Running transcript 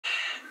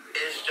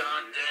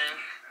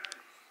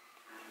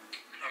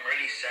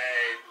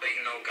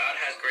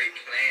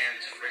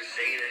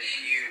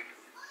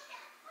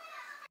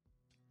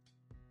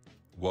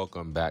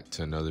Welcome back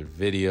to another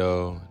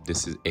video.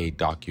 This is a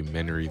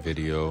documentary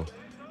video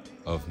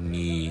of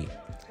me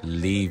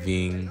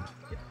leaving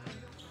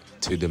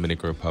to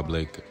Dominican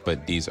Republic,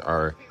 but these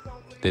are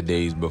the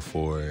days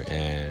before,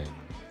 and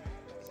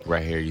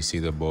right here you see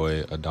the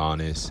boy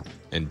Adonis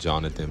and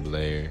Jonathan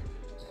Blair,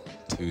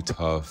 two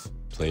tough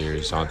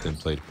players. Jonathan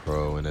played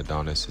pro and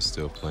Adonis is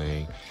still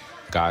playing.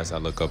 Guys I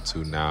look up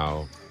to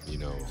now, you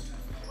know,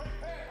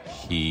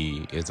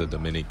 he is a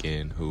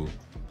Dominican who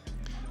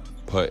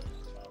put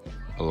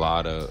a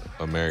lot of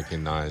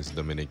Americanized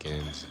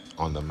Dominicans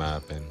on the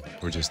map, and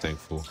we're just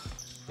thankful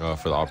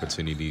for the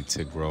opportunity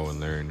to grow and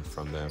learn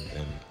from them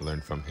and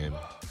learn from him,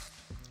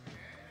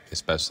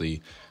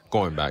 especially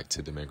going back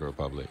to Dominican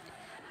Republic.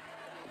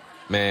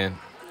 Man,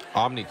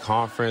 Omni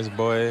Conference,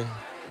 boy,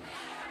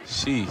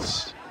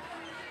 sheesh.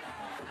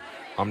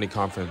 Omni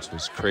Conference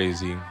was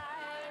crazy.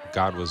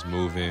 God was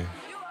moving,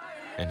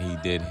 and he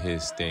did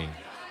his thing.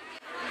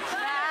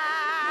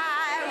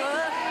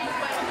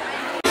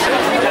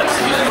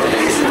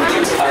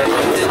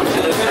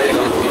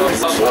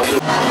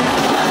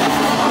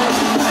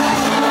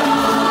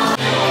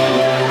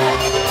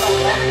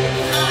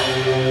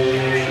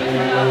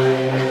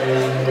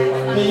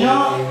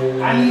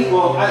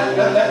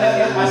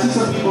 I see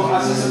some people,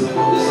 listen,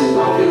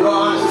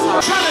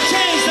 I'm trying to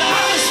change the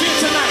atmosphere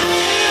tonight.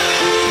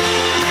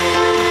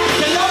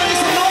 Can y'all make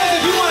some noise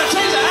if you want to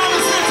change the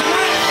atmosphere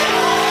tonight?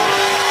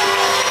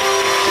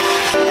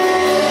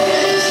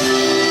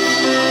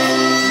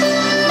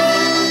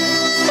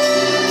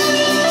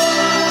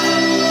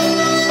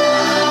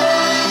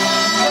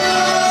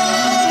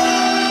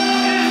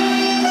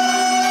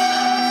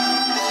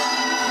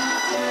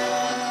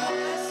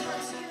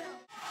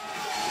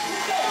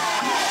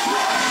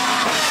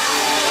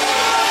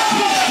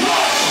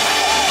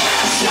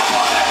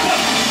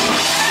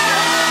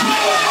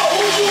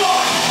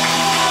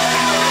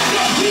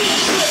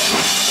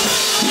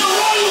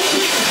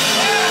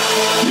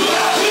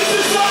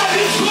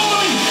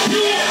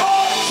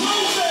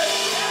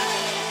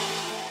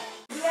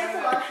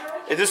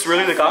 Is this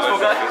really the gospel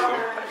guy?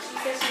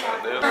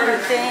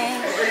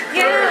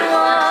 You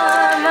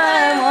are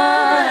my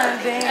one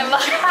thing. I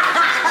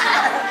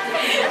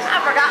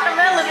forgot the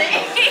melody.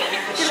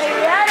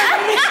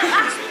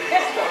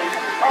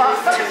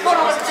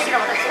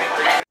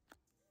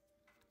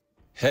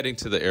 Heading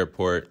to the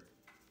airport,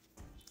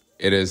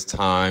 it is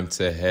time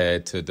to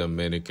head to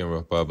Dominican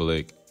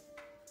Republic.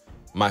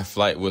 My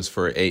flight was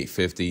for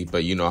 8:50,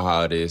 but you know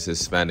how it is.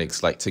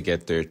 Hispanics like to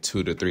get there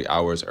 2 to 3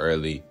 hours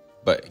early.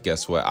 But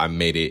guess what? I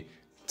made it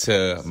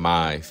to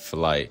my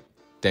flight.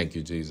 Thank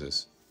you,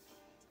 Jesus.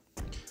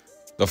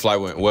 The flight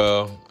went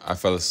well. I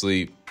fell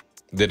asleep.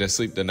 Didn't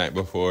sleep the night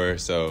before.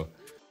 So,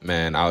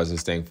 man, I was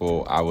just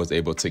thankful I was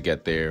able to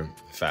get there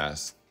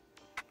fast.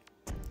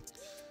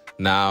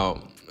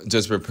 Now,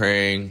 just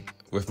preparing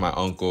with my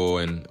uncle,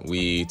 and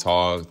we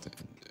talked,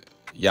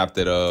 yapped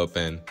it up,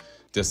 and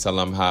just tell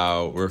him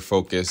how we're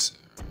focused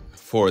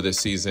for this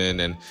season,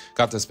 and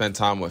got to spend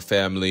time with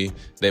family.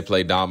 They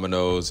play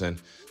dominoes,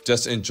 and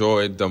just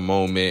enjoyed the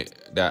moment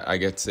that I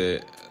get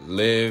to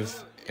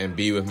live and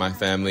be with my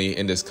family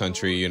in this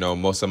country. You know,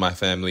 most of my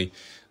family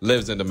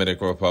lives in the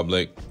Dominican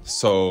Republic,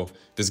 so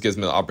this gives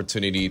me the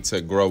opportunity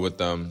to grow with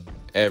them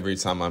every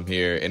time I'm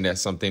here, and that's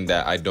something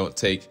that I don't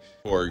take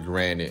for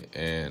granted.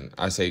 And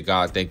I say,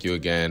 God, thank you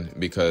again,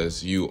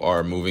 because you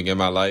are moving in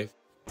my life,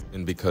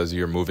 and because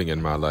you're moving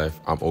in my life,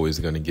 I'm always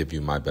going to give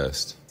you my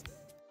best.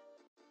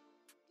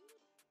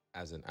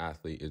 As an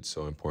athlete, it's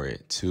so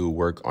important to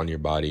work on your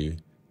body.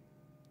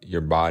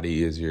 Your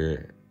body is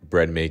your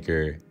bread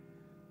maker.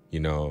 You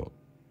know,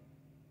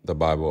 the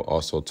Bible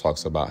also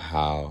talks about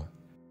how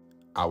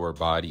our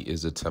body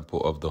is a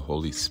temple of the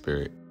Holy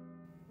Spirit.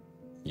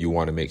 You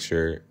want to make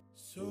sure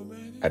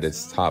at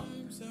its top,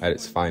 at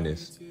its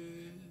finest.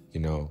 You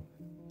know,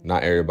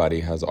 not everybody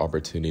has the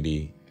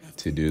opportunity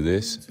to do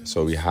this.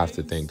 So we have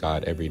to thank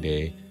God every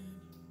day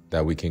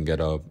that we can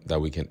get up,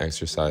 that we can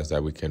exercise,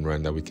 that we can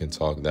run, that we can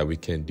talk, that we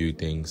can do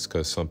things,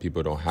 because some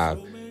people don't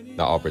have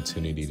the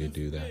opportunity to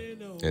do that.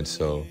 And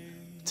so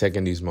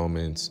taking these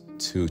moments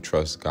to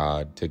trust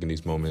God, taking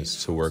these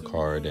moments to work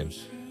hard, and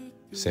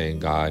saying,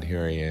 God,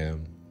 here I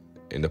am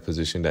in the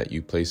position that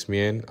you placed me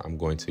in. I'm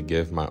going to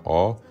give my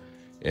all,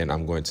 and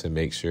I'm going to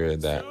make sure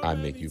that I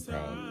make you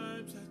proud.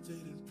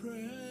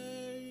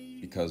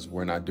 Because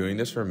we're not doing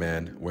this for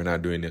man, we're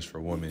not doing this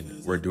for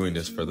women, we're doing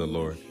this for the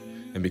Lord.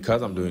 And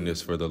because I'm doing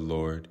this for the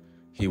Lord,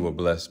 he will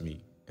bless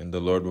me. And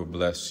the Lord will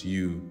bless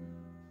you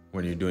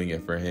when you're doing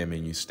it for him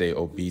and you stay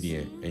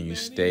obedient and you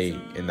stay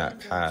in that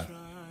path.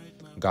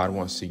 God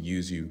wants to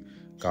use you.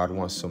 God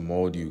wants to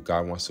mold you.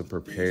 God wants to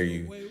prepare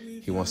you.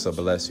 He wants to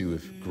bless you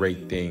with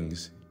great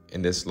things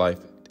in this life.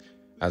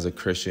 As a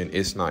Christian,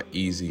 it's not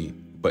easy,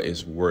 but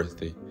it's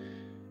worth it.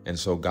 And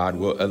so God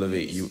will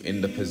elevate you in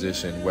the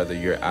position, whether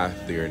you're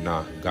athlete or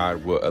not.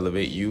 God will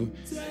elevate you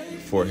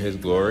for his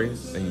glory,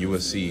 and you will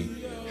see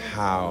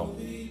how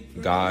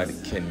God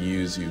can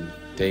use you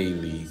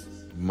daily,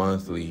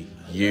 monthly,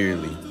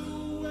 yearly.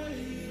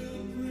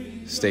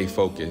 stay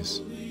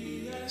focused,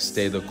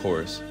 stay the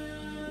course,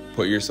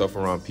 put yourself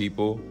around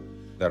people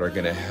that are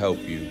going to help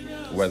you,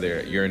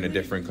 whether you're in a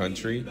different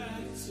country,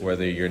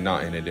 whether you're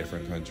not in a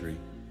different country,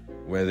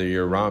 whether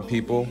you're around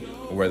people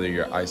or whether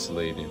you're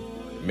isolated.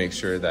 Make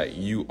sure that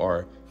you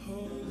are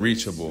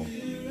reachable,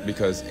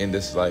 because in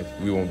this life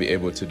we won't be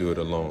able to do it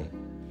alone.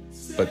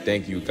 But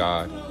thank you,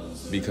 God,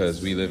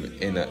 because we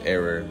live in an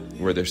era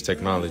where there's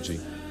technology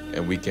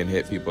and we can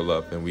hit people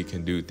up and we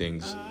can do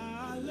things.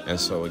 And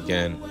so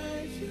again,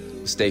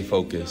 stay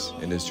focused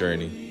in this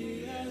journey.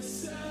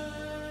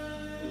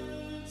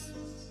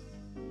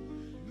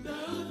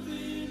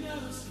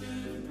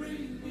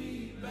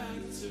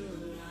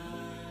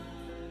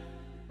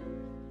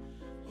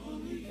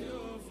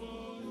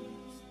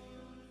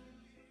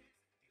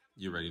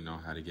 You already know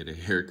how to get a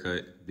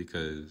haircut,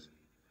 because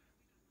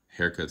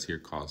haircuts here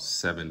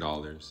cost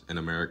 $7. In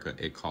America,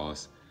 it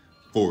costs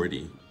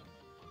 $40.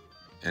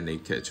 And they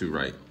get you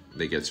right.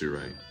 They get you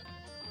right.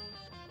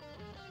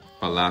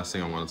 But last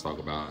thing I want to talk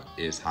about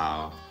is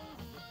how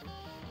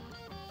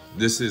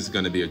this is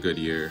going to be a good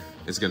year.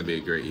 It's going to be a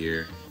great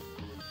year.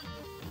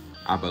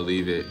 I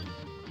believe it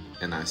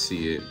and I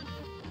see it.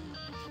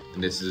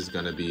 And this is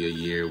going to be a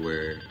year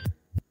where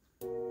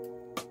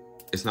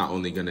it's not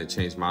only going to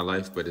change my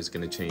life, but it's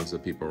going to change the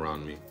people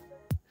around me.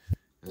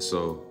 And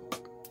so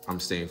I'm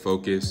staying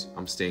focused.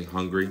 I'm staying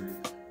hungry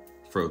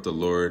for what the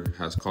Lord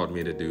has called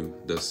me to do,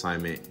 the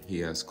assignment He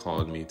has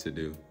called me to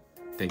do.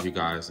 Thank you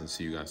guys, and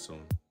see you guys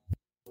soon.